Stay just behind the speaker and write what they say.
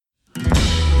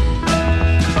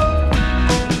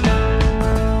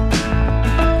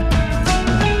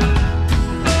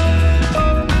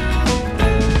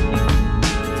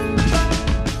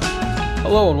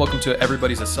Hello and welcome to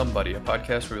Everybody's a Somebody, a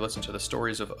podcast where we listen to the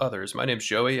stories of others. My name's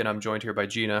Joey and I'm joined here by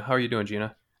Gina. How are you doing,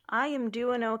 Gina? I am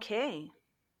doing okay.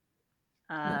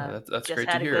 That's Just great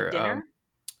to had a good hear. dinner.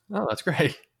 Oh, that's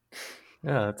great.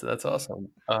 Yeah, that's awesome.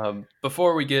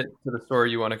 Before we get to the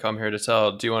story you want to come here to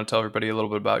tell, do you want to tell everybody a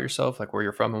little bit about yourself, like where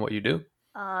you're from and what you do?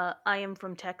 I am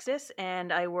from Texas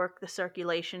and I work the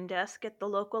circulation desk at the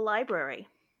local library.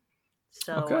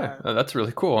 So Okay, that's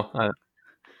really cool.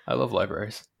 I love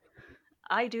libraries.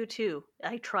 I do too.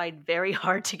 I tried very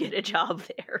hard to get a job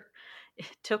there. It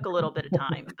took a little bit of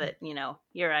time, but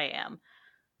here I am.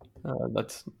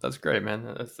 That's great,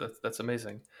 man. That's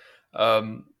amazing.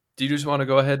 Do you just want to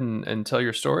go ahead and tell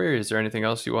your story, or is there anything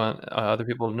else you want other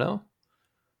people to know?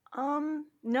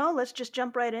 No, let's just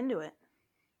jump right into it.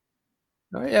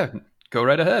 Oh yeah, go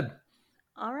right ahead.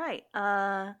 All right.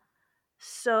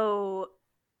 So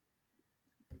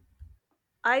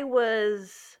I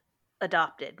was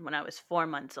adopted when I was 4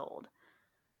 months old.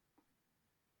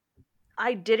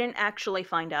 I didn't actually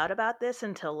find out about this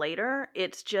until later.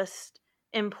 It's just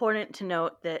important to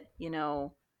note that,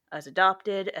 I was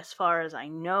adopted. As far as I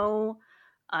know,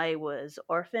 I was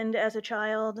orphaned as a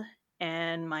child,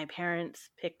 and my parents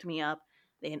picked me up.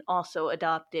 They had also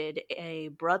adopted a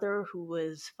brother who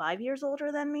was 5 years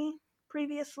older than me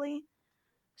previously.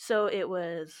 So it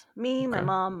was me, my Okay.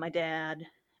 mom, my dad,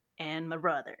 and my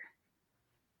brother.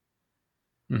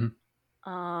 Hmm.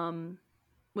 Um,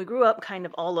 we grew up kind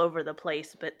of all over the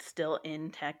place, but still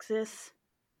in Texas.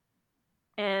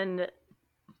 And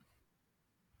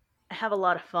I have a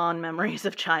lot of fond memories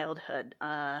of childhood.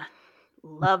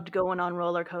 Loved going on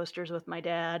roller coasters with my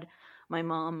dad. My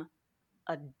mom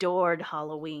adored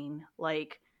Halloween,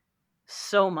 like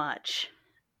so much.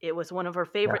 It was one of her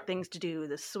Yeah. favorite things to do.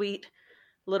 The sweet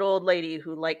little old lady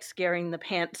who liked scaring the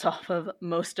pants off of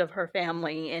most of her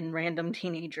family and random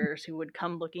teenagers who would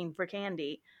come looking for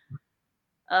candy.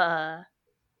 Uh,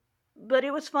 but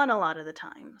it was fun a lot of the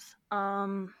times.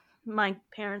 My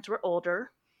parents were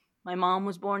older. My mom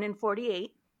was born in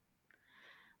 48.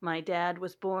 My dad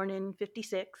was born in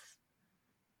 56.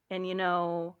 And,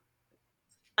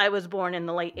 I was born in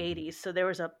the late 80s, so there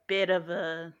was a bit of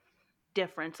a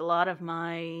difference. A lot of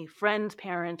my friends'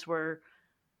 parents were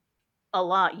a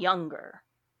lot younger.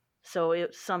 So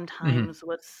it Hmm. sometimes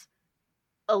was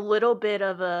a little bit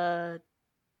of a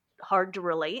hard to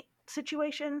relate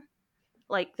situation.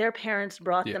 Like their parents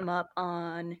brought Yeah. them up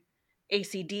on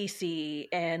AC/DC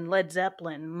and Led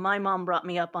Zeppelin. My mom brought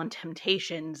me up on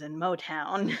Temptations and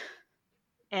Motown.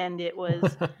 And it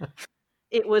was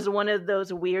one of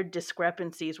those weird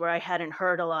discrepancies where I hadn't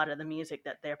heard a lot of the music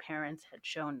that their parents had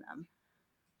shown them.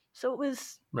 So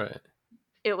Right.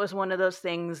 it was one of those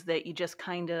things that you just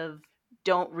kind of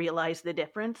don't realize the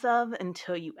difference of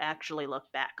until you actually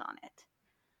look back on it.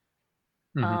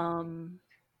 Hmm. Um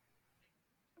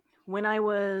when I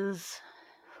was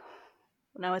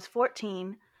when I was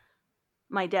 14,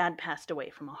 my dad passed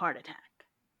away from a heart attack.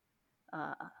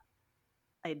 Uh,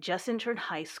 I had just entered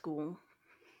high school,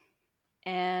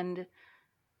 and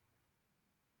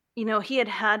he had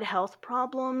had health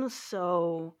problems,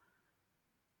 so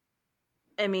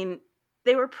I mean,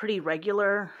 they were pretty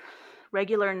regular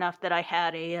enough that I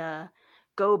had a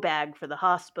go bag for the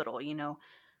hospital.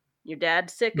 Your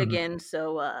dad's sick Hmm. again,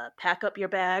 so pack up your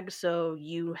bag so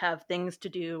you have things to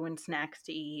do and snacks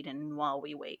to eat, and while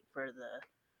we wait for the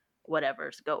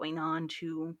whatever's going on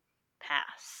to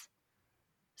pass.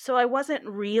 So I wasn't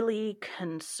really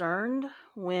concerned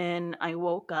when I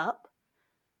woke up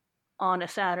on a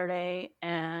Saturday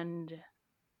and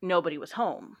nobody was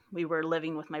home. We were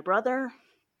living with my brother.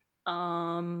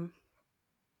 Um,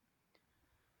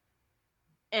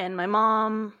 and my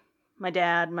mom, my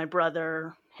dad, my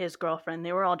brother, his girlfriend,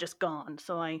 they were all just gone.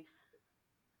 So I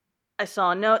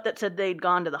saw a note that said they'd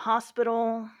gone to the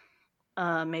hospital,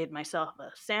 made myself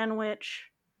a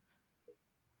sandwich,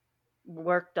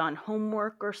 worked on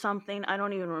homework or something. I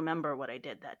don't even remember what I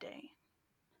did that day.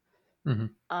 Hmm.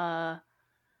 Uh,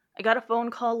 I got a phone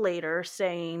call later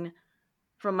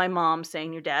from my mom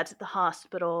saying, your dad's at the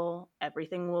hospital,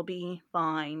 everything will be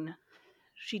fine.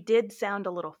 She did sound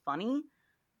a little funny,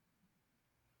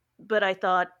 but I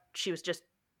thought she was just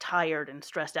tired and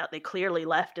stressed out. They clearly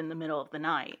left in the middle of the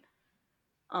night.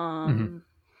 Hmm. Um,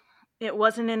 it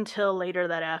wasn't until later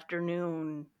that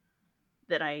afternoon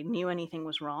that I knew anything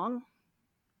was wrong.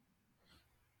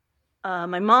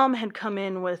 My mom had come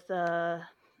in with her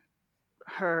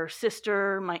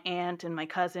sister, my aunt, and my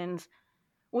cousins,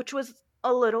 which was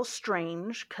a little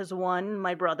strange because one,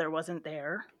 my brother wasn't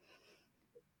there.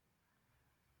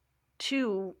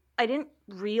 Two, I didn't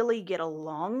really get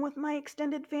along with my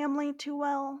extended family too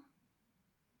well.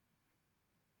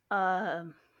 Uh,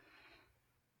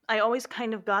 I always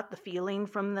kind of got the feeling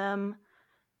from them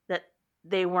that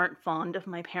they weren't fond of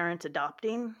my parents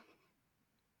adopting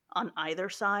on either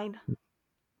side.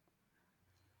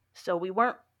 So we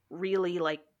weren't really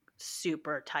like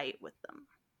super tight with them.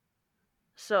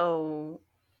 So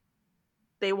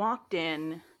they walked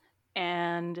in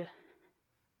and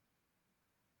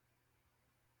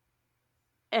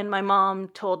my mom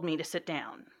told me to sit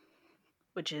down,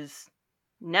 which is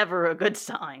never a good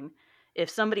sign. If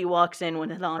somebody walks in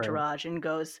with an Right. entourage and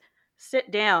goes,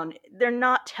 sit down, they're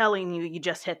not telling you you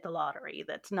just hit the lottery.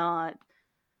 That's not.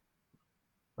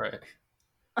 Right.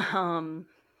 Um,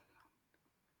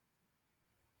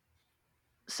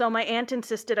 so my aunt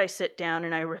insisted I sit down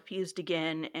and I refused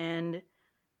again. And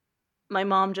my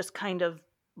mom just kind of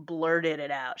blurted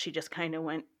it out. She just kind of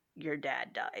went, your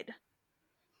dad died.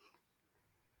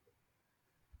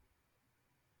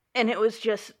 And it was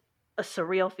just a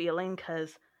surreal feeling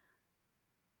because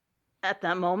at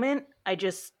that moment, I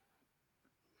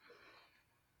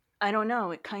don't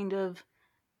know, it kind of,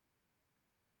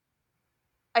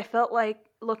 I felt like,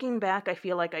 looking back, I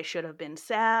feel like I should have been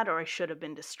sad or I should have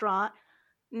been distraught.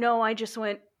 No, I just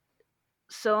went,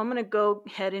 so I'm going to go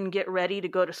ahead and get ready to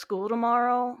go to school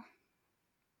tomorrow.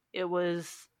 It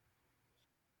was,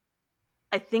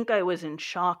 I think I was in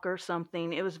shock or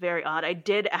something. It was very odd. I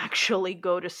did actually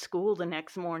go to school the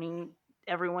next morning.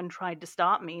 Everyone tried to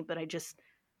stop me, but I just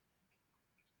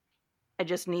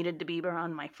needed to be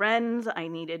around my friends. I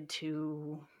needed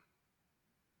to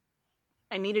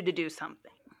do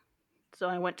something. So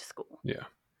I went to school. Yeah.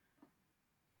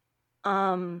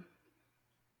 Um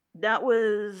that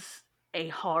was a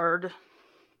hard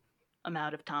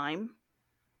amount of time.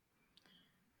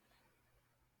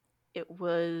 It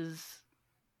was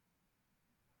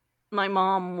My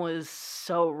mom was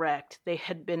so wrecked. They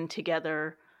had been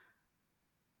together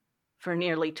for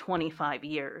nearly 25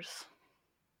 years.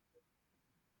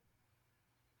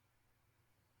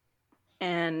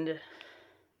 And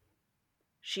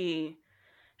she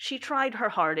tried her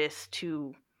hardest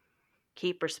to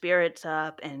keep her spirits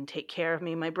up and take care of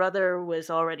me. My brother was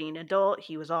already an adult.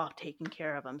 He was off taking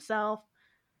care of himself.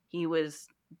 He was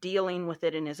dealing with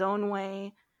it in his own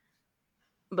way.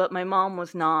 But my mom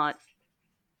was not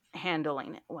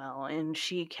handling it well, and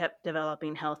she kept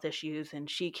developing health issues and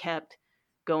she kept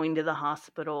going to the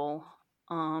hospital.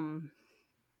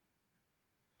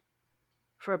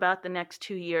 For about the next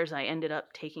 2 years, I ended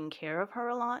up taking care of her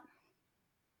a lot.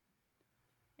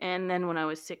 And then when I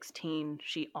was 16,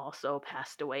 she also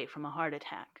passed away from a heart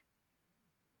attack.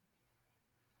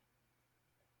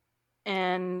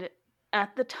 And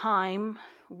at the time,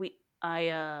 we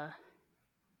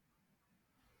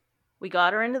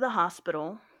got her into the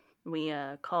hospital. We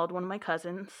called one of my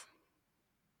cousins.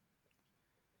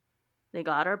 They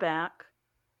got her back.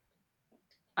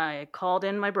 I called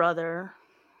in my brother.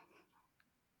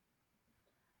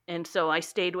 And so I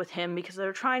stayed with him because they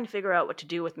were trying to figure out what to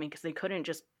do with me because they couldn't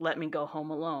just let me go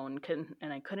home alone,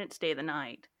 and I couldn't stay the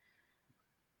night.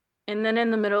 And then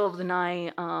in the middle of the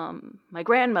night, my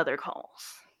grandmother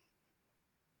calls.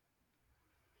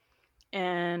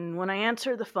 And when I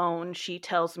answer the phone, she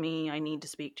tells me I need to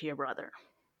speak to your brother.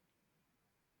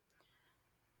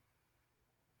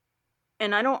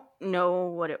 And I don't know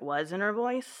what it was in her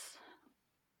voice,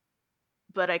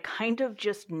 but I kind of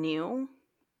just knew.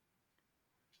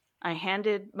 I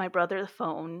handed my brother the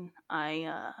phone.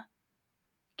 I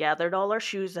gathered all our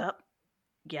shoes up,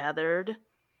 gathered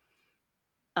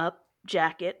up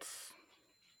jackets,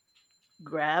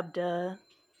 grabbed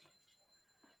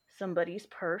somebody's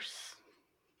purse,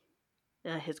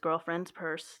 his girlfriend's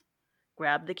purse,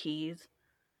 grabbed the keys,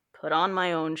 put on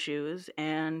my own shoes,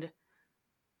 and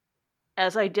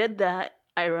as I did that,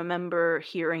 I remember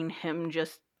hearing him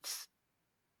just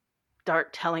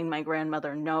start telling my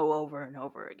grandmother no over and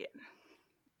over again.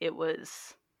 It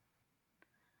was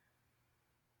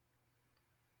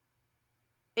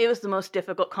the most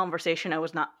difficult conversation I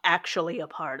was not actually a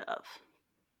part of.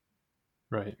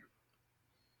 Right.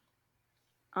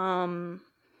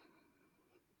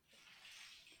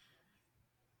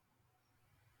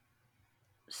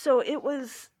 So it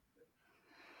was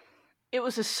a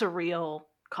surreal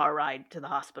car ride to the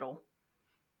hospital.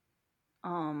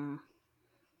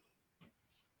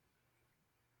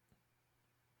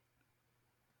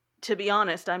 To be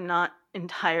honest, I'm not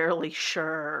entirely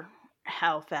sure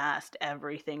how fast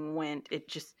everything went. It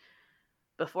just,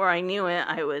 before I knew it,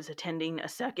 I was attending a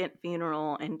second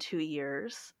funeral in 2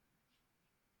 years.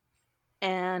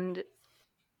 And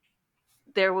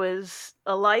there was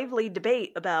a lively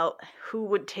debate about who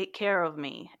would take care of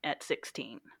me at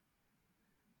 16.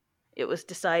 It was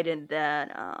decided that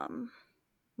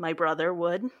my brother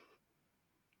would.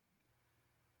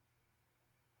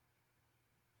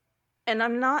 And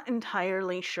I'm not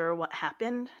entirely sure what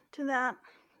happened to that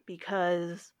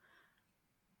because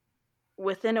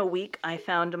within a week I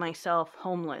found myself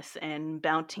homeless and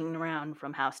bouncing around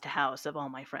from house to house of all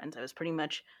my friends. I was pretty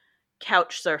much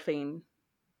couch surfing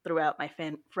throughout my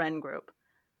friend group.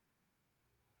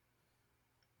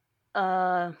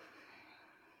 Uh,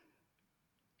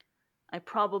 I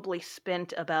probably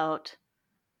spent about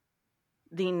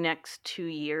the next 2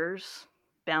 years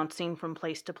bouncing from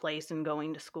place to place and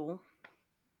going to school.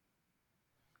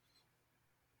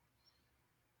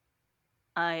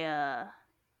 I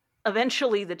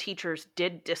eventually the teachers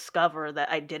did discover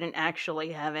that I didn't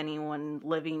actually have anyone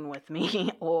living with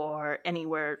me or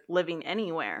anywhere living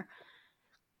anywhere,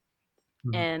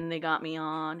 Mhm. and they got me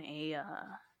on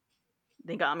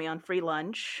free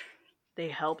lunch. They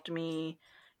helped me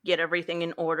get everything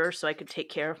in order so I could take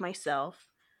care of myself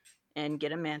and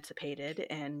get emancipated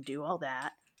and do all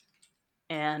that.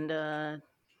 And a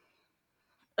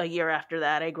year after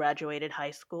that, I graduated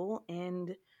high school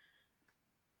and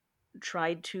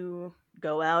tried to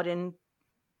go out and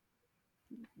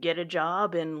get a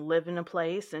job and live in a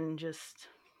place and just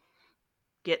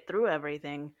get through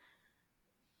everything.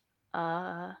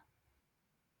 Uh,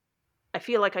 I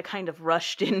feel like I kind of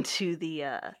rushed into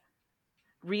the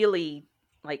really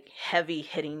like heavy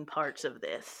hitting parts of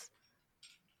this,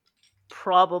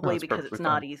 No, probably that's because perfectly it's fine.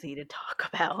 not easy to talk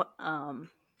about.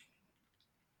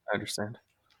 I understand.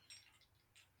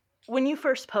 When you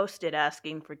first posted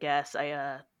asking for guests,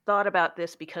 I thought about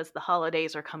this because the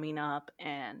holidays are coming up,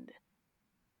 and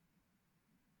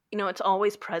it's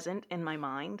always present in my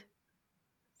mind.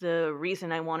 The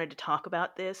reason I wanted to talk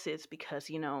about this is because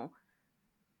you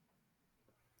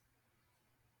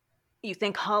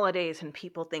think holidays and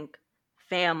people think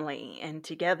family and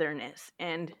togetherness,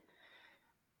 and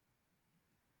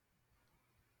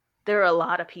there are a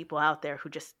lot of people out there who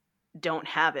just don't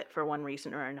have it for one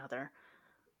reason or another.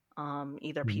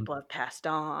 Either Mhm. people have passed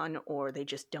on, or they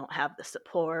just don't have the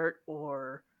support,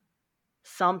 or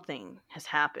something has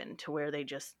happened to where they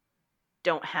just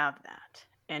don't have that,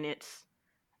 and it's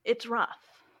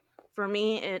rough. For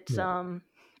me, it's Yeah.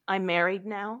 I'm married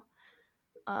now.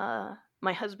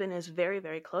 My husband is very,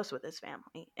 very close with his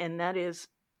family, and that is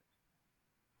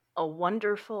a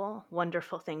wonderful,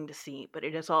 wonderful thing to see. But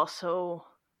it is also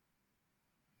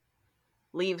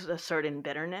leaves a certain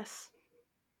bitterness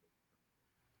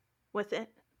with it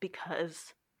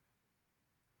because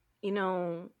you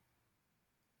know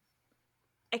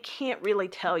I can't really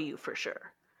tell you for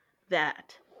sure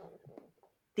that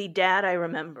the dad I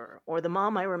remember or the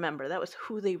mom I remember, that was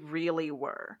who they really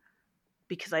were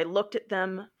because I looked at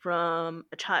them from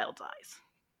a child's eyes.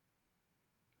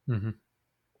 Mhm.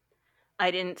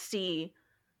 I didn't see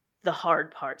the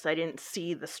hard parts. I didn't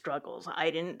see the struggles.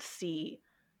 I didn't see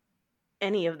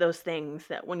any of those things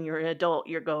that when you're an adult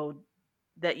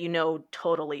that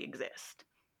totally exist.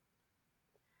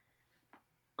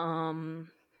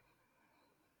 Um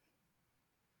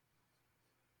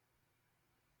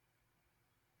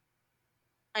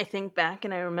I think back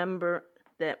and I remember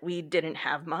that we didn't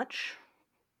have much.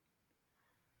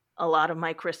 A lot of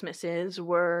my Christmases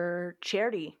were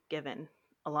charity given.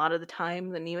 A lot of the time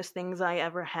the newest things I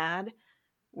ever had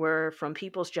were from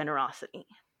people's generosity.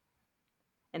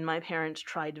 And my parents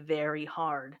tried very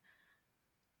hard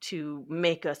to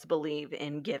make us believe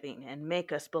in giving and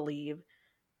make us believe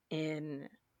in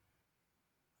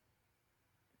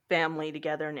family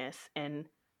togetherness and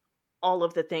all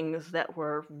of the things that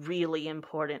were really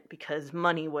important because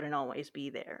money wouldn't always be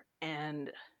there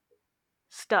and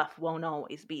stuff won't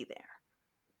always be there.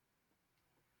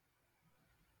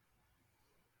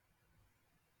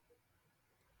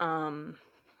 Um,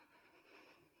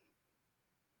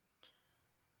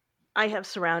 I have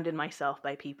surrounded myself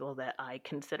by people that I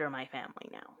consider my family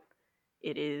now.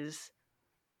 It is,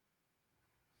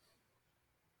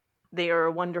 they are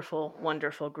a wonderful,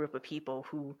 wonderful group of people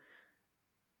who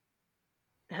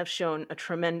have shown a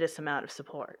tremendous amount of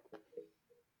support.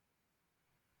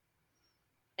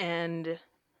 And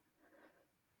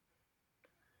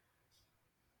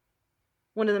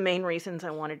one of the main reasons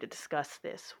I wanted to discuss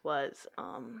this was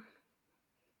I'm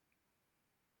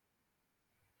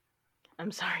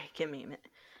sorry, give me a minute.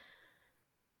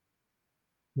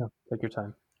 No, take your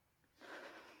time.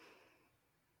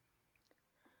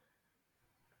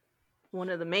 One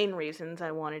of the main reasons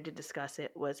I wanted to discuss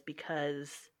it was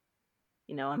because,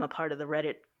 I'm a part of the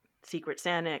Reddit Secret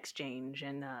Santa exchange,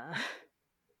 and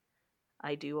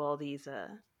I do all these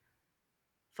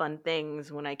fun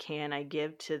things when I can. I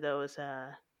give to those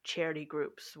charity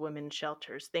groups, women's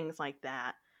shelters, things like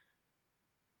that.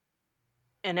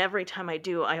 And every time I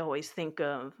do, I always think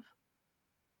of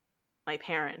my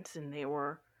parents, and they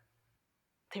were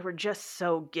just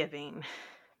so giving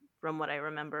from what I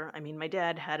remember. I mean, my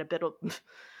dad had a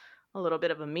little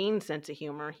bit of a mean sense of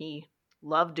humor. He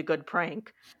loved a good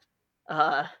prank.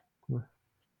 Uh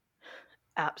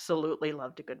Absolutely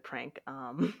loved a good prank.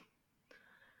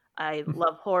 I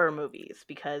love horror movies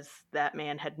because that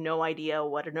man had no idea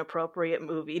what an appropriate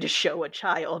movie to show a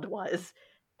child was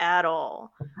at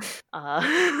all.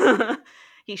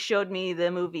 He showed me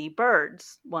the movie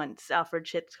Birds once, Alfred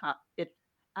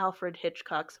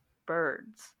Hitchcock's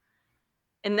Birds.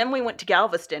 And then we went to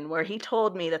Galveston, where he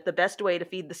told me that the best way to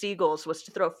feed the seagulls was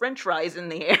to throw french fries in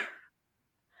the air.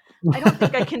 I don't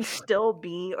think I can still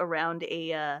be around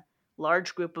a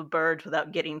large group of birds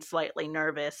without getting slightly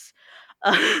nervous.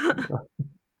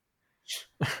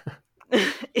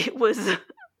 It was,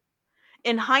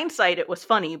 in hindsight, it was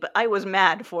funny, but I was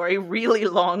mad for a really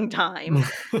long time.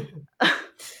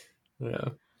 Yeah.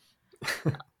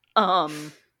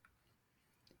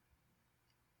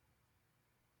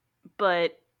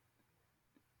 But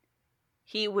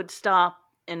he would stop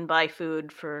and buy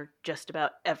food for just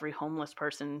about every homeless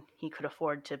person he could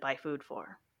afford to buy food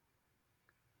for.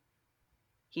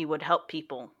 He would help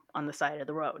people on the side of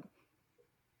the road.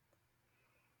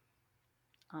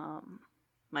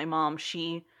 My mom,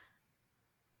 she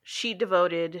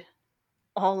devoted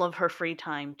all of her free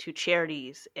time to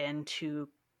charities and to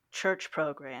church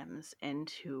programs and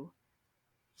to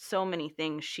so many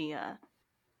things. She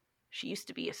used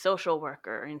to be a social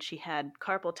worker, and she had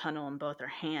carpal tunnel in both her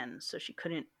hands, so she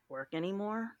couldn't work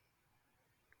anymore.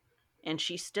 And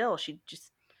she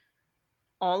just,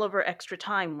 all of her extra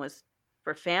time was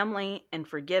for family and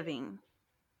for giving.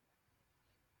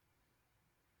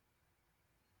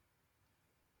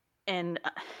 And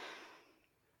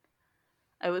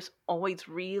I was always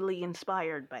really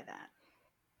inspired by that.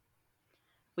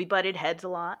 We butted heads a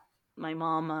lot. My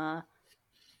mom,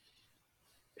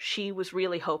 she was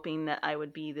really hoping that I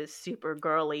would be this super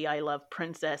girly, I love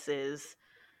princesses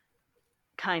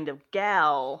kind of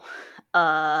gal.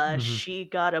 She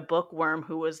got a bookworm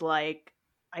who was like,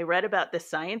 I read about this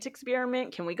science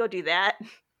experiment. Can we go do that?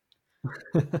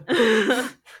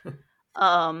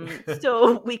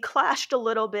 So we clashed a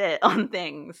little bit on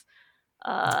things.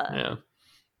 Yeah.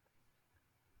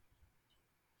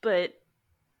 But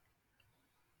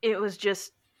it was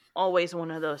just always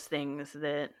one of those things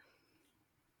that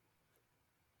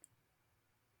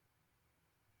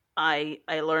I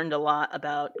learned a lot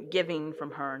about giving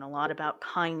from her, and a lot about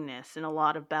kindness, and a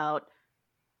lot about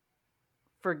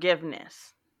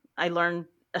forgiveness. I learned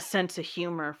a sense of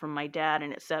humor from my dad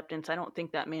and acceptance. I don't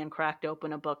think that man cracked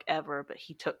open a book ever, but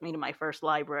he took me to my first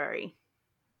library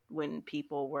when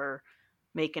people were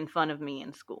making fun of me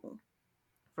in school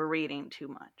for reading too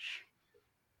much.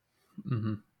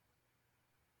 Mm-hmm.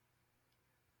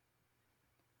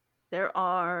 There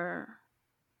are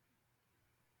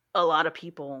a lot of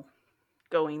people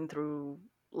going through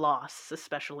loss,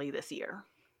 especially this year.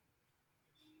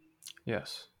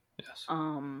 Yes. Yes.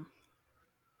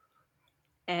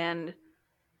 And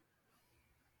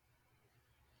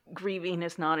grieving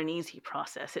is not an easy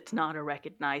process. It's not a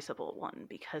recognizable one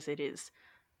because it is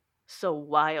so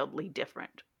wildly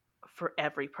different for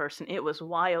every person. It was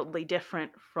wildly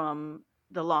different from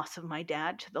the loss of my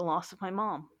dad to the loss of my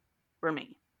mom for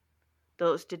me.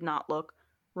 Those did not look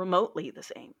remotely the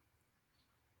same.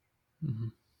 Mm-hmm.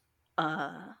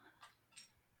 I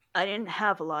didn't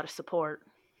have a lot of support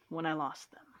when I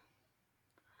lost them.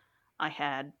 I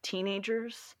had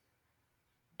teenagers,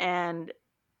 and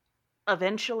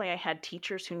eventually I had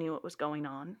teachers who knew what was going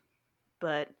on.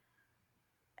 But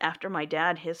after my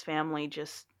dad, his family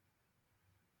just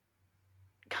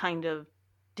kind of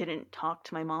didn't talk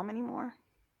to my mom anymore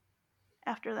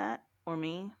after that, or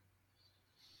me.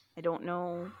 I don't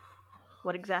know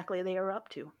what exactly they are up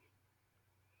to.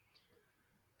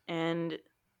 And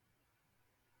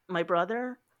my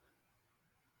brother,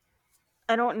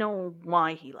 I don't know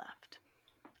why he left.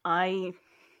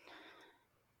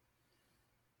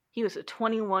 He was a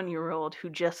 21-year-old who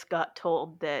just got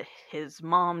told that his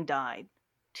mom died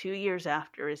 2 years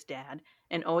after his dad,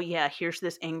 and oh yeah, here's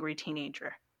this angry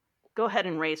teenager. Go ahead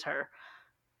and raise her.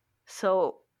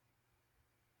 So,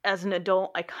 as an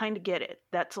adult, I kind of get it.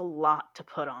 That's a lot to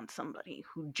put on somebody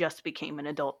who just became an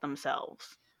adult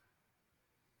themselves.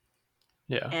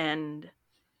 Yeah. And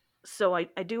so I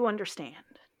do understand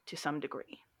to some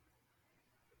degree.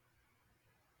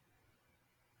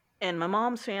 And my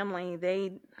mom's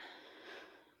family,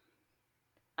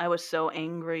 I was so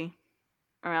angry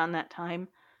around that time.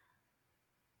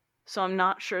 So I'm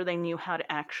not sure they knew how to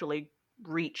actually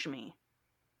reach me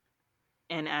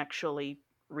and actually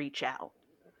reach out.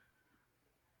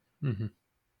 Mm-hmm.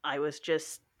 I was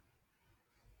just,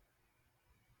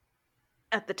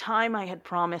 at the time, I had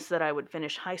promised that I would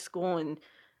finish high school and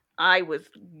I was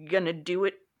gonna do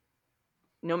it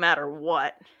no matter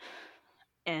what.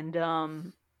 And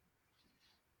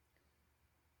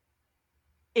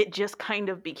it just kind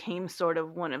of became sort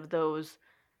of one of those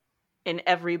and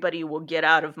everybody will get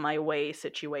out of my way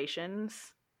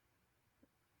situations.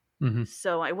 Mm-hmm.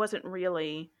 So I wasn't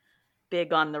really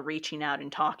big on the reaching out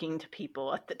and talking to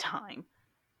people at the time.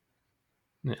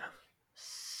 Yeah.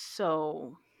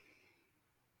 So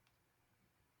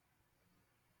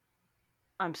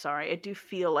I'm sorry. I do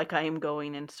feel like I am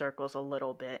going in circles a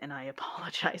little bit, and I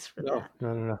apologize for No, that.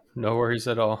 no, no, no. No worries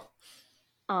at all.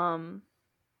 Um,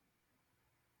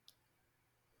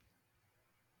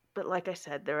 but like I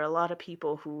said, there are a lot of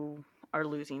people who are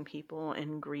losing people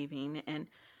and grieving. And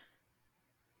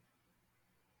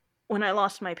when I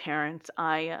lost my parents,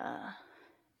 I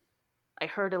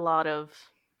heard a lot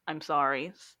of "I'm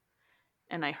sorries,"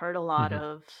 and I heard a lot Mm-hmm.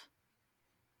 of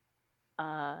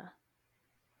uh,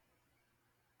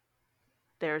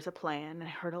 "there's a plan." I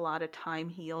heard a lot of "time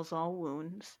heals all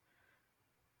wounds."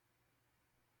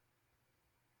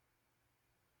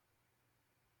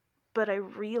 But I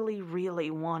really,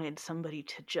 really wanted somebody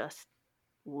to just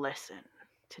listen,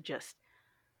 to just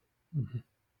Mm-hmm.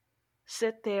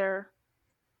 sit there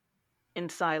in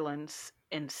silence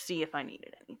and see if I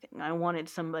needed anything. I wanted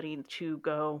somebody to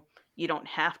go, "You don't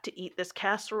have to eat this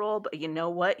casserole, but you know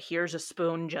what? Here's a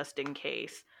spoon just in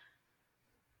case."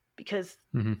 Because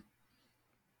Mm-hmm.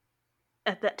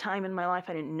 at that time in my life,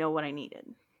 I didn't know what I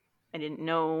needed. I didn't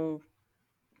know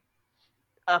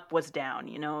up was down,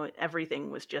 everything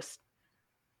was just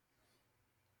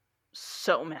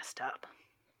so messed up.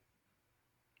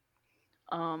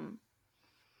 Um,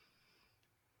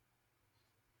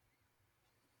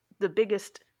 the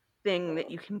biggest thing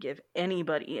that you can give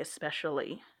anybody,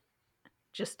 especially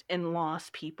just in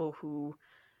loss, people who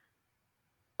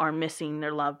are missing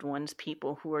their loved ones,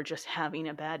 people who are just having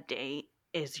a bad day,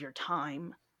 is your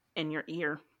time and your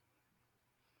ear.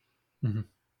 Mm-hmm.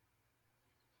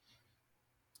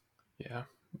 Yeah.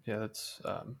 Yeah.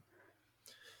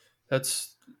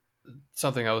 That's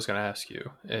something I was going to ask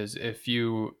you is if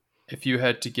you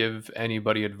had to give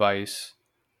anybody advice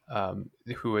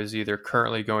who is either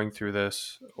currently going through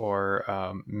this or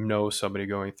knows somebody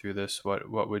going through this,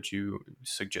 what would you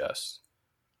suggest?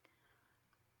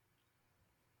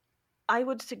 I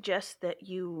would suggest that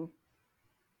you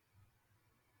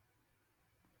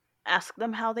ask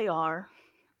them how they are.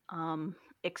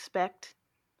 Expect,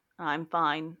 "I'm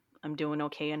fine. I'm doing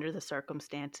okay under the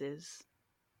circumstances."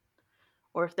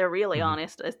 Or if they're really Mm-hmm.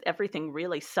 honest, everything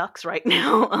really sucks right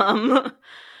now.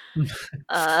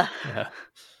 Uh, Yeah.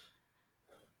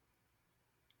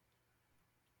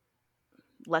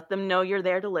 let them know you're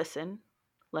there to listen.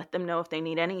 Let them know if they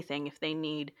need anything, if they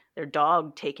need their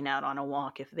dog taken out on a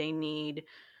walk, if they need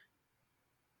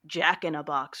Jack in a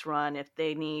Box run, if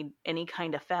they need any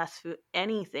kind of fast food,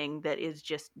 anything that is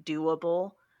just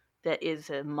doable, that is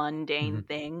a mundane Mm-hmm.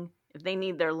 thing. If they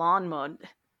need their lawn mowed,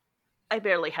 I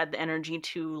barely had the energy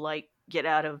to like get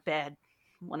out of bed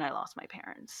when I lost my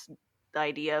parents. The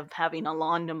idea of having a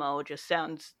lawn to mow just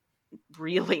sounds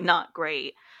really not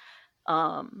great.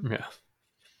 Um, Yeah.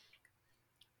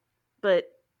 but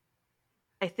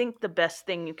I think the best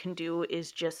thing you can do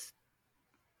is just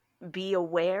be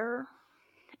aware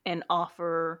and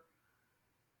offer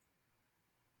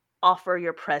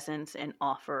your presence and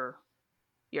offer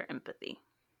your empathy.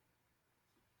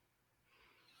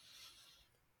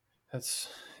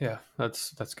 That's yeah.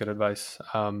 That's good advice.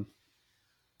 I'm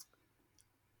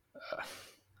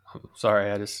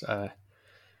sorry. I just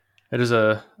it is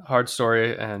a hard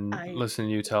story, and I listening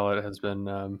to you tell it has been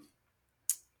a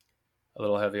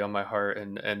little heavy on my heart,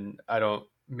 and I don't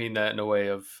mean that in a way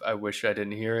of I wish I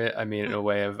didn't hear it. I mean it in a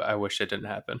way of I wish it didn't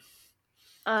happen.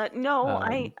 no,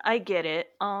 I Um, I get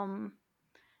it.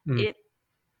 mm, It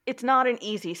it's not an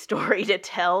easy story to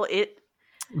tell.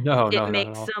 no, no, not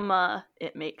at all.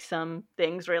 It makes some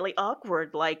things really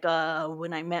awkward, like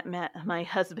when I met my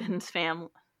husband's family.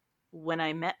 When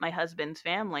I met my husband's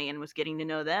family and was getting to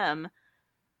know them,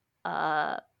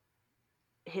 uh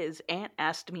his aunt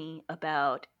asked me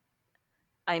about,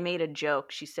 I made a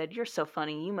joke. She said, "You're so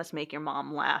funny. You must make your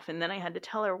mom laugh." And then I had to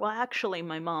tell her, "Well, actually,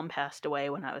 my mom passed away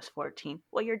when I was 14."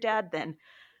 "Well, your dad then?"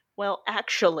 "Well,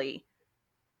 actually."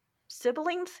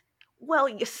 "Siblings?" "Well,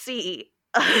 you see."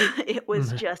 It was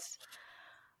Mhm, just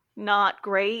not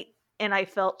great. And I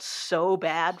felt so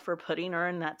bad for putting her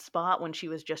in that spot when she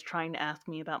was just trying to ask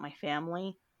me about my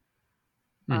family.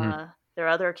 mhm, There are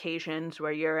other occasions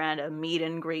where you're at a meet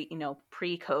and greet,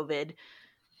 pre-COVID,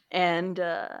 and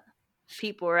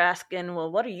people were asking,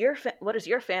 well, what does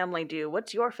your family do?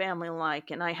 What's your family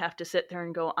like? And I have to sit there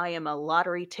and go, I am a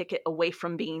lottery ticket away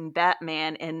from being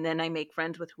Batman, and then I make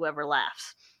friends with whoever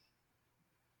laughs.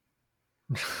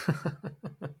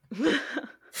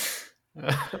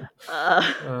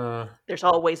 There's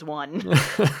always one.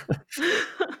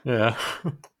 Yeah.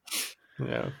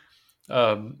 Yeah.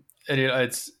 And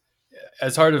it's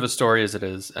as hard of a story as it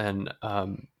is, and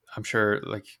I'm sure,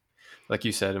 like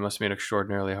you said, it must be an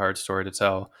extraordinarily hard story to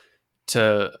tell.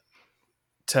 To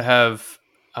to have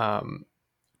um,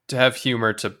 to have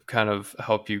humor to kind of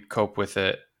help you cope with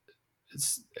it.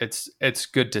 It's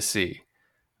good to see.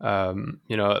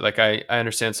 Like I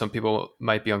understand some people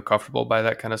might be uncomfortable by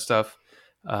that kind of stuff.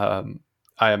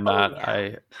 I am Oh not. yeah.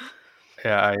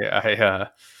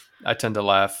 I tend to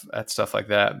laugh at stuff like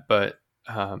that, but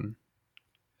um,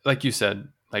 like you said,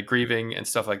 like grieving and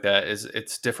stuff like that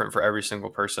it's different for every single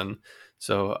person.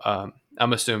 So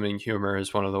I'm assuming humor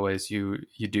is one of the ways you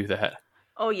do that.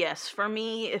 Oh yes. For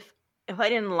me, if I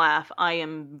didn't laugh, I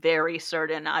am very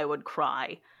certain I would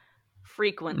cry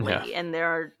Yeah. frequently, and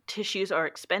their tissues are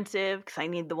expensive because I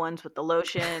need the ones with the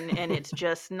lotion, and it's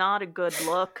just not a good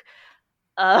look.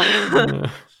 Uh,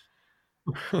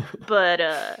 but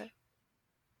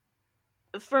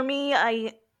for me,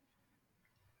 I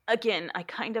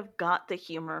kind of got the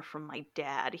humor from my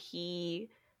dad.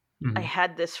 I Mhm.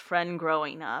 had this friend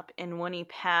growing up, and when he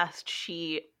passed,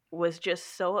 she was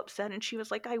just so upset, and she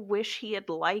was like, I wish he had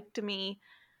liked me.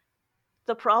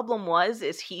 The problem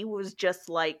is he was just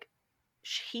like,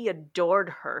 he adored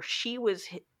her. She was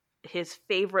his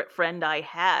favorite friend I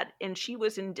had, and she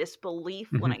was in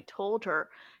disbelief when Mhm. I told her.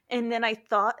 And then I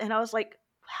thought, and I was like,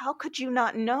 how could you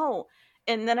not know?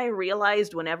 And then I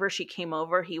realized whenever she came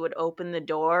over, he would open the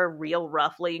door real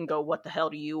roughly and go, what the hell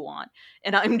do you want?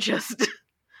 And I'm just,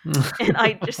 and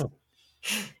I just,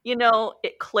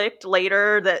 it clicked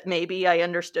later that maybe I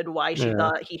understood why she Yeah.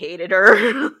 thought he hated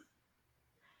her.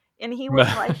 And he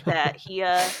was like that.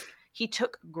 He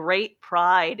took great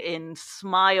pride in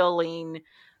smiling,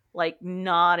 like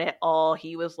not at all.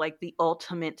 He was like the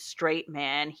ultimate straight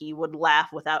man. He would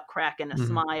laugh without cracking a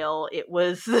Mhm. smile. It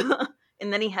was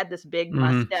and then he had this big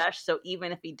Mhm. mustache, so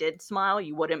even if he did smile,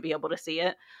 you wouldn't be able to see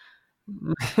it.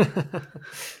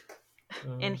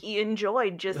 And he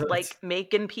enjoyed just like That's,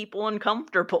 making people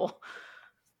uncomfortable.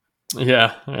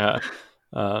 yeah, yeah.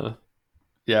 Uh,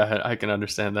 yeah, I can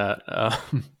understand that.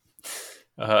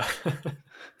 Uh,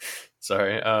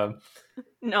 sorry.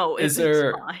 No, Is it's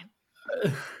there, fine.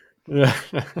 yeah.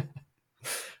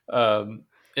 um,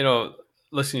 you know,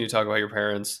 listening to you talk about your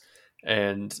parents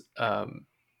and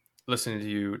listening to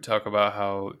you talk about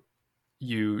how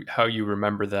you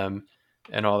remember them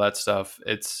and all that stuff,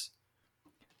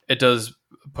 it does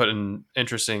put an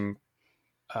interesting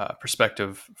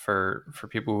perspective for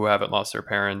people who haven't lost their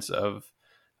parents of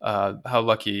how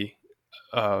lucky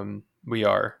we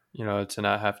are, to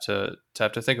not have to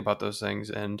think about those things.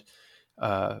 And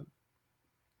uh,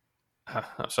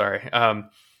 I'm sorry.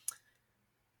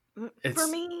 For It's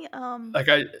me, like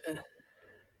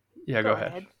yeah, go go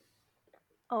ahead. ahead.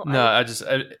 Oh, I No, was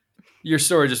your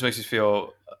story just makes me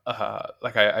feel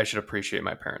like I should appreciate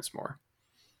my parents more.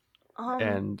 um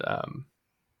And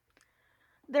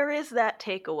there is that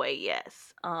takeaway,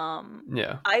 yes.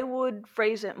 yeah. I would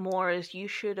phrase it more as you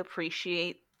should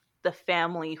appreciate the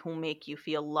family who make you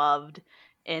feel loved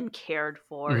and cared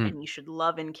for, Hmm. and you should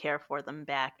love and care for them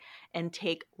back and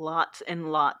take lots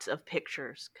and lots of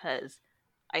pictures because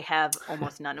I have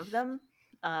almost none of them.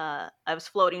 I was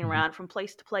floating Hmm. around from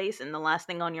place to place, and the last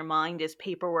thing on your mind is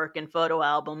paperwork and photo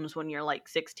albums when you're like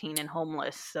 16 and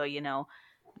homeless. So,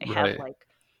 I have Right. like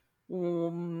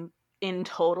in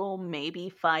total, maybe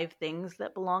 5 things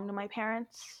that belong to my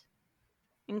parents,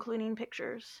 including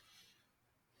pictures.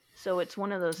 So it's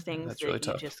one of those things That's really that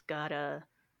tough.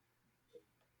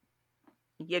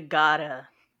 you gotta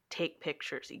take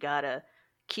pictures. You gotta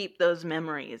keep those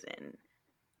memories in.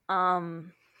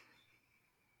 Um,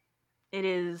 it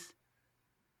is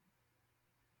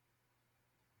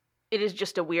it is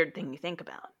just a weird thing to think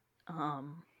about.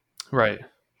 Um, Right.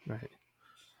 Right.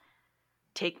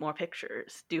 take more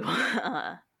pictures. Do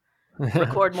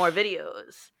record more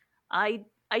videos. I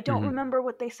don't Hmm. remember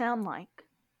what they sound like.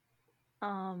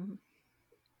 Um,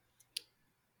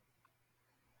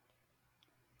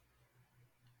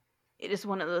 it is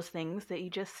one of those things that you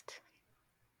just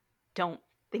don't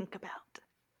think about.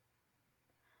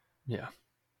 Yeah.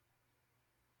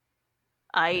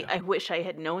 I Yeah. I wish I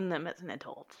had known them as an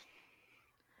adult.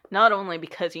 Not only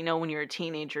because, when you're a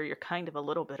teenager, you're kind of a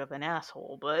little bit of an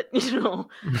asshole, but,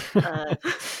 uh,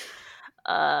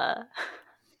 uh,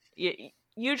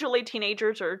 usually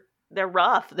teenagers they're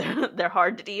rough. They're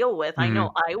hard to deal with. I know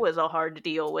Mhm. I was a hard to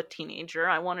deal with teenager.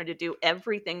 I wanted to do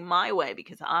everything my way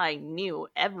because I knew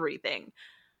everything.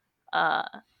 Uh,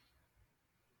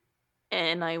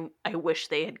 and I wish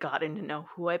they had gotten to know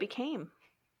who I became.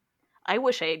 I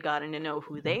wish I had gotten to know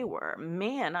who they were.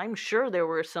 Man, I'm sure there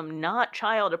were some not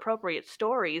child appropriate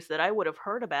stories that I would have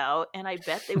heard about, and I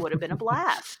bet they would have been a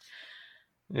blast.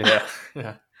 Yeah,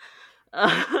 yeah.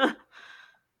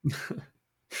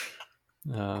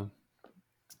 Uh,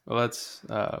 Well, that's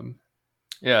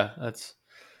yeah,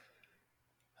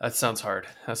 that sounds hard.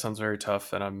 That sounds very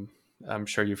tough, and I'm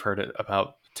sure you've heard it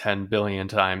about 10 billion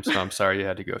times. So I'm sorry you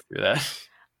had to go through that.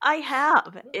 I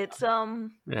have.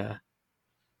 Yeah.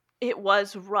 It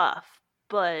was rough,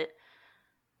 but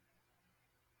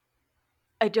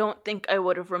I don't think I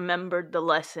would have remembered the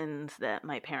lessons that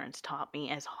my parents taught me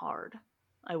as hard.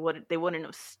 They wouldn't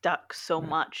have stuck so Yeah.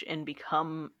 much and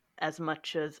become as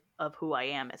much as of who I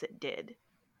am as it did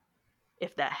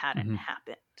if that hadn't Hmm.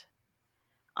 happened.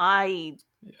 I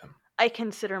Yeah. I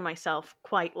consider myself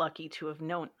quite lucky to have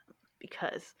known them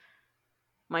because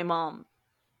my mom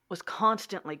was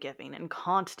constantly giving and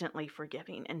constantly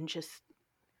forgiving and just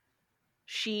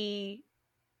she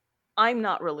I'm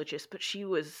not religious, but she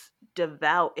was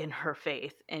devout in her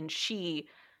faith and she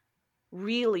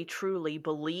really truly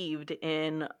believed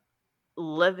in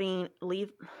living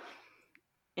leave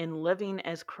in living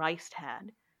as Christ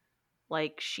had.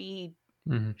 Like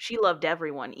Hmm. she loved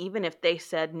everyone. Even if they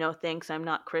said no thanks, I'm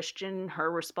not Christian,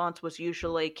 her response was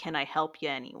usually, "Can I help you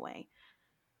anyway?"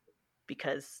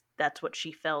 Because that's what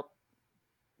she felt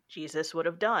Jesus would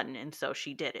have done, and so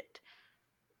she did it.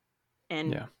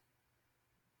 And Yeah.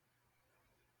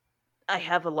 I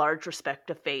have a large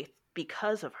respect of faith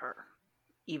because of her,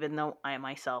 even though I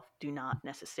myself do not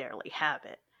necessarily have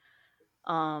it.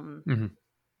 Um Hmm.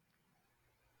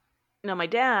 Now my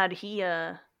dad, he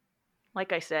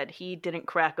like I said, he didn't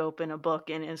crack open a book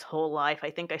in his whole life.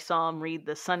 I think I saw him read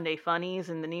the Sunday funnies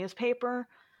in the newspaper,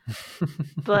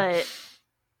 but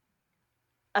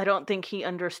I don't think he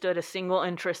understood a single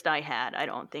interest I had. I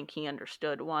don't think he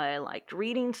understood why I liked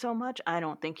reading so much. I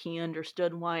don't think he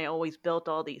understood why I always built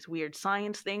all these weird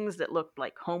science things that looked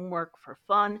like homework for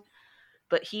fun.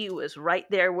 But he was right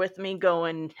there with me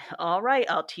going, "All right,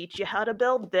 I'll teach you how to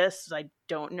build this. I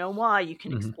don't know why. You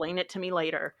can Hmm. explain it to me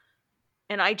later."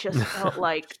 And I just felt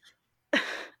like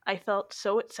I felt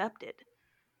so accepted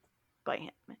by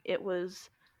him. It was,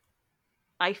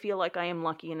 I feel like I am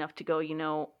lucky enough to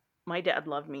go, my dad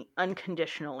loved me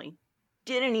unconditionally.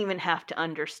 Didn't even have to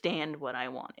understand what I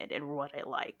wanted and what I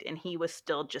liked. And he was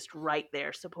still just right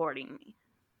there supporting me.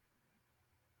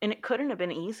 And it couldn't have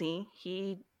been easy.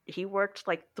 He worked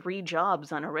like 3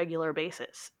 jobs on a regular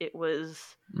basis. It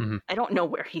was, Hmm. I don't know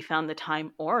where he found the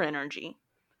time or energy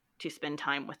to spend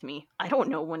time with me. I don't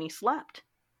know when he slept.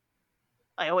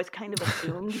 I always kind of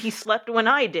assumed he slept when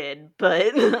I did,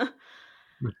 but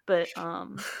but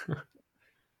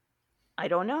I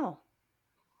don't know.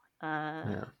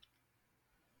 Uh Yeah.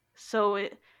 so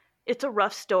it's a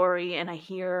rough story and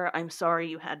I'm sorry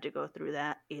you had to go through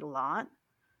that a lot,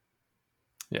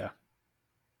 Yeah.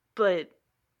 but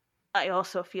I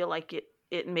also feel like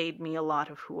it made me a lot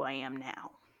of who I am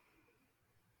now.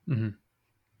 Hmm.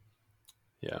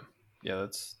 Yeah. Yeah.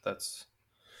 That's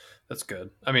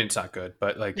good. I mean, it's not good,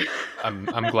 but like,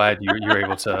 I'm glad you're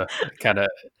able to kind of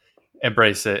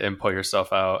embrace it and pull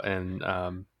yourself out and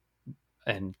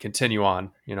continue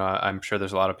on. I'm sure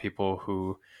there's a lot of people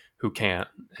who can't,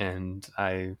 and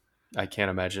I can't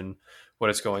imagine what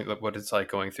it's like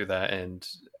going through that, and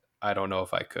I don't know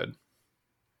if I could.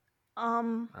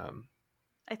 um Um,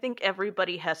 I think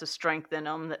everybody has a strength in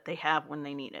them that they have when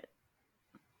they need it.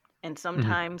 And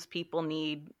mhm. sometimes people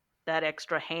need that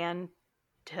extra hand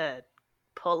to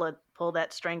pull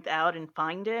that strength out and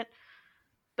find it,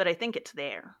 but I think it's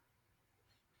there.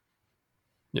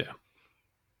 Yeah,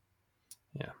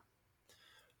 yeah.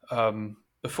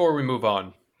 Before we move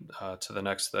on to the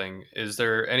next thing, is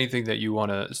there anything that you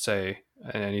want to say,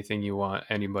 and anything you want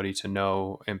anybody to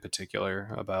know in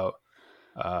particular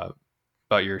uh,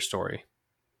 about your story?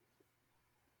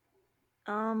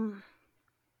 Um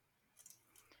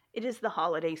it is the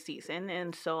holiday season,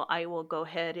 and so I will go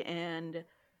ahead and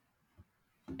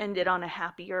end it on a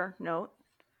happier note.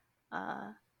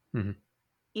 Uh, Hmm.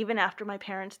 Even after my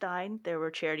parents died, there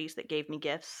were charities that gave me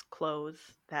gifts,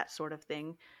 clothes, that sort of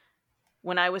thing.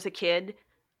 When I was a kid,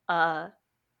 uh,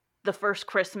 the first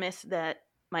Christmas that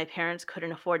my parents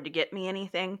couldn't afford to get me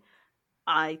anything,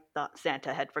 I thought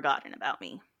Santa had forgotten about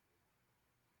me.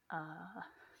 Uh,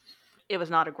 it was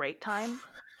not a great time,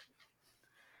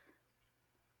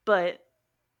 but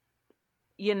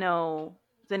you know,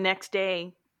 the next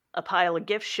day a pile of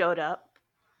gifts showed up,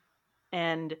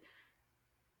 and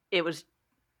it was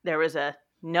there was a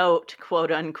note,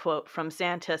 quote unquote, from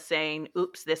Santa saying,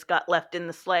 "Oops, this got left in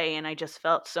the sleigh," and I just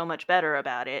felt so much better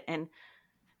about it. And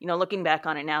looking back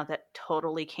on it now, that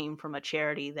totally came from a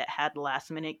charity that had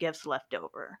last minute gifts left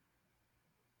over.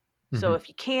 So Hmm. if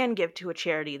you can give to a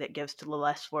charity that gives to the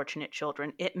less fortunate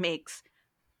children, it makes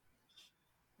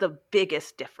the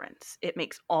biggest difference. It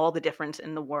makes all the difference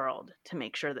in the world to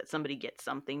make sure that somebody gets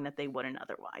something that they wouldn't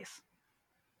otherwise.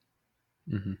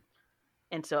 Hmm.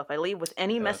 And so if I leave with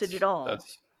any Yeah, message at all,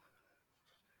 that's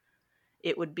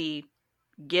it would be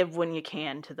give when you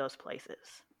can to those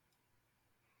places.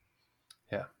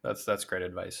 yeah, that's great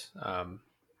advice.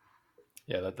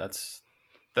 Yeah,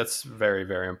 that's very,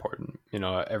 very important.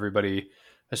 Everybody,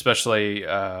 especially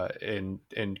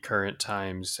in current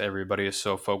times, everybody is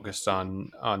so focused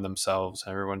on themselves.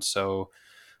 Everyone's so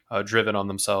driven on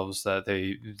themselves that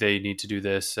they need to do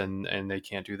this and they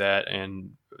can't do that.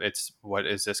 And it's, what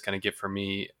is this going to get for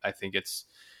me? I think it's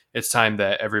time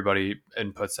that everybody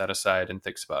and puts that aside and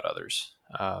thinks about others.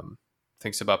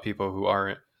 Thinks about people who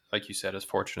aren't, like you said, as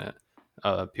fortunate.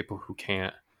 People who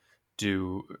can't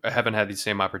do haven't had these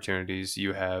same opportunities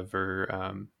you have,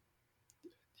 or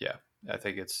yeah, I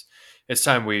think it's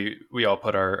time we all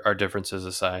put our differences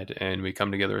aside and we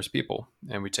come together as people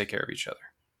and we take care of each other.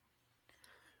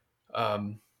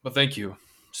 But thank you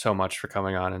so much for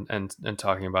coming on and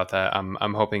talking about that.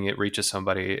 I'm hoping it reaches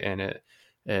somebody and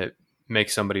it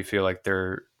makes somebody feel like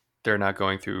they're not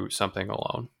going through something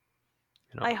alone.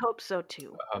 I hope so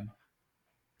too. Um,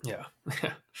 yeah.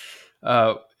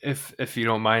 If you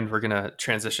don't mind, we're gonna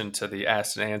transition to the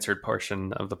asked and answered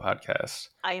portion of the podcast.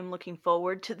 I am looking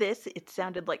forward to this. It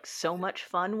sounded like so much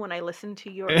fun when I listened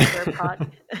to your other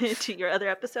to your other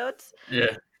episodes.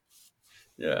 Yeah,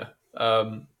 yeah.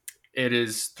 It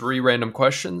is three random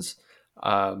questions.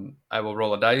 I will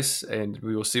roll a dice, and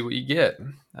we will see what you get.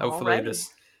 Hopefully, Alrighty.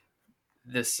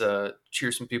 this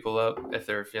cheers some people up if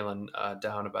they're feeling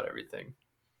down about everything.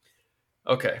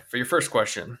 Okay, for your first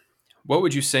question, what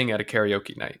would you sing at a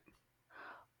karaoke night?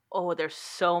 Oh, there's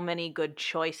so many good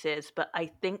choices, but I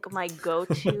think my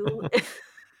go-to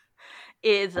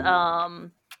is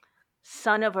Son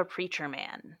of a Preacher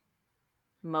Man,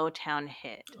 Motown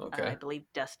hit. I Okay. believe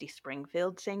Dusty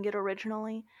Springfield sang it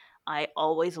originally. I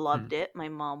always Hmm. loved it. My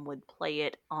mom would play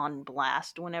it on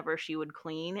blast whenever she would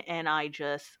clean, and I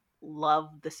just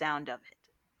loved the sound of it.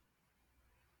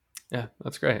 Yeah,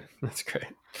 that's great. That's great.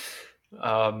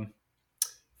 Um,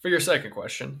 for your second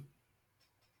question,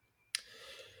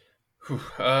 whew,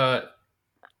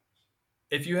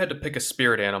 if you had to pick a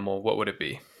spirit animal, what would it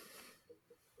be?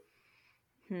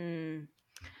 Hmm.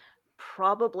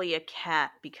 Probably a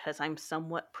cat because I'm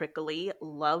somewhat prickly,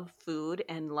 love food,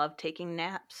 and love taking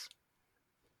naps.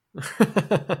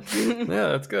 Yeah,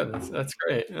 that's good. That's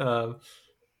great.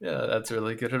 Yeah, that's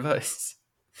really good advice.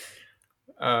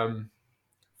 Um,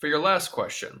 for your last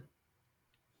question,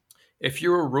 if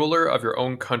you were ruler of your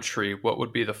own country, what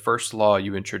would be the first law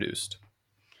you introduced?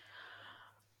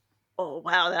 Oh,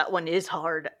 wow, that one is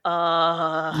hard.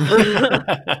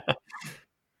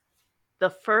 The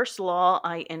first law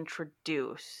I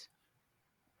introduce.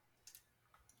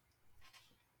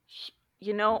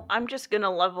 I'm just going to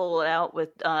level it out with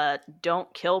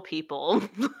don't kill people.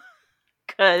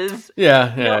 Because,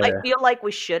 Yeah, yeah, I yeah. feel like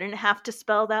we shouldn't have to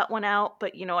spell that one out.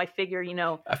 But, I figure,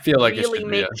 I feel like it really should be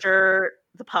make sure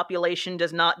the population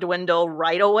does not dwindle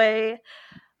right away.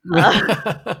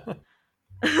 Uh,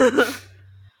 a.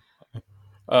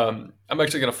 I'm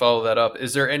actually going to follow that up.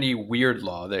 Is there any weird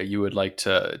law that you would like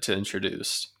to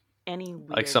introduce? any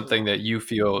Like weird law. something you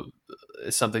feel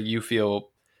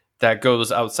that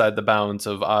goes outside the bounds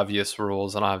of obvious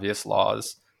rules and obvious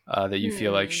laws that you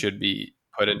feel like Hmm. should be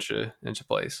put into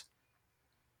place.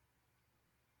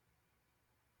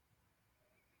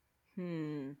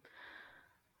 Hmm.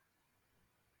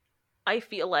 I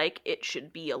feel like it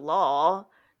should be a law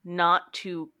not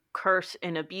to curse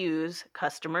and abuse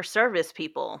customer service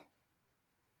people.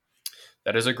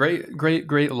 That is a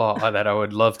great law that I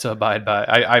would love to abide by.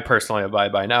 I personally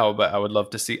abide by now, but I would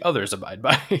love to see others abide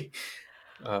by.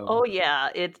 Oh um, yeah,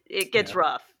 it gets yeah,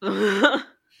 rough.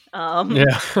 um,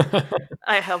 yeah,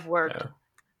 I have worked yeah.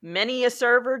 many a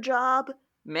server job,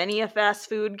 many a fast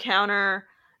food counter.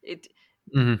 It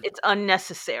Hmm. it's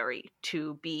unnecessary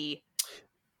to be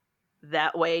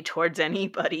that way towards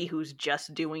anybody who's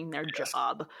just doing their Yes,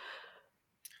 job.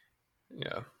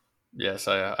 yeah, yes.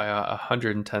 I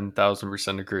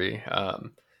 110,000% agree.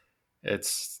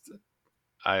 It's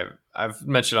I've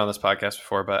mentioned on this podcast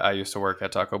before, but I used to work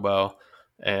at Taco Bell,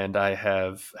 and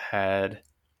I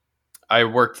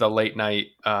worked the late night,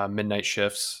 midnight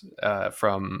shifts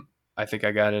from I think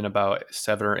I got in about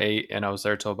 7 or 8, and I was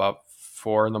there till about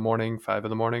 4 in the morning, 5 in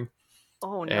the morning,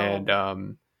 Oh and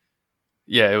no.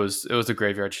 yeah, it was a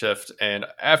graveyard shift. And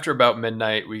after about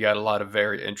midnight, we got a lot of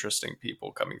very interesting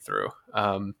people coming through.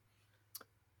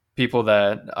 People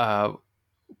that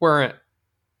weren't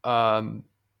um,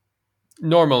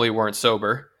 normally weren't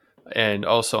sober, and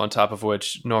also on top of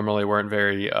which normally weren't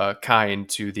very kind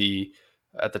to the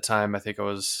at the time I think it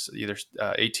was either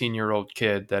 18-year-old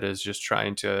kid that is just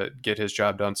trying to get his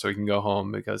job done so he can go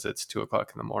home because it's 2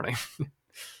 o'clock in the morning.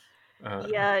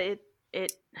 Yeah,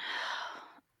 it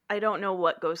I don't know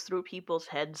what goes through people's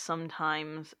heads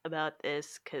sometimes about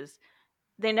this cuz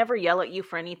they never yell at you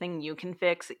for anything you can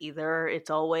fix either. It's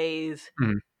always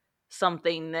Mhm.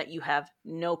 something that you have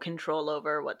no control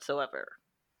over whatsoever.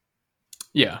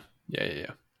 Yeah,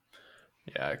 yeah.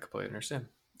 Yeah, I completely understand.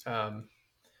 Um,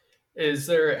 is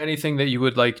there anything that you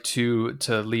would like to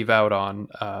leave out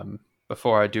on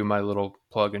before I do my little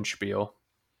plug and spiel?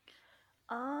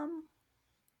 Um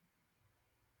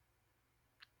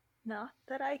Not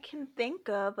that I can think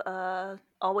of.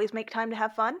 Always make time to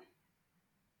have fun.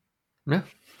 Yeah,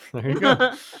 there you go.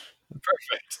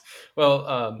 Perfect.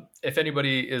 Well, if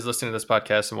anybody is listening to this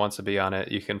podcast and wants to be on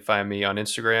it, you can find me on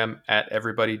Instagram at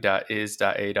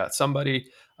everybody.is.a.somebody.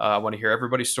 I want to hear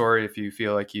everybody's story. If you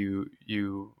feel like you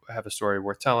have a story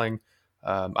worth telling,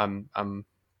 I'm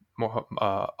more,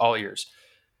 all ears.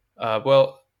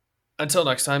 Well, until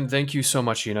next time, thank you so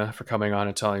much, Ina, for coming on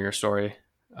and telling your story.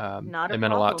 Not a It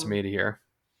meant a lot to problem. me to hear.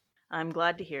 I'm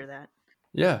glad to hear that.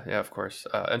 Yeah, of course.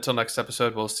 Until next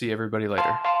episode, we'll see everybody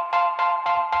later.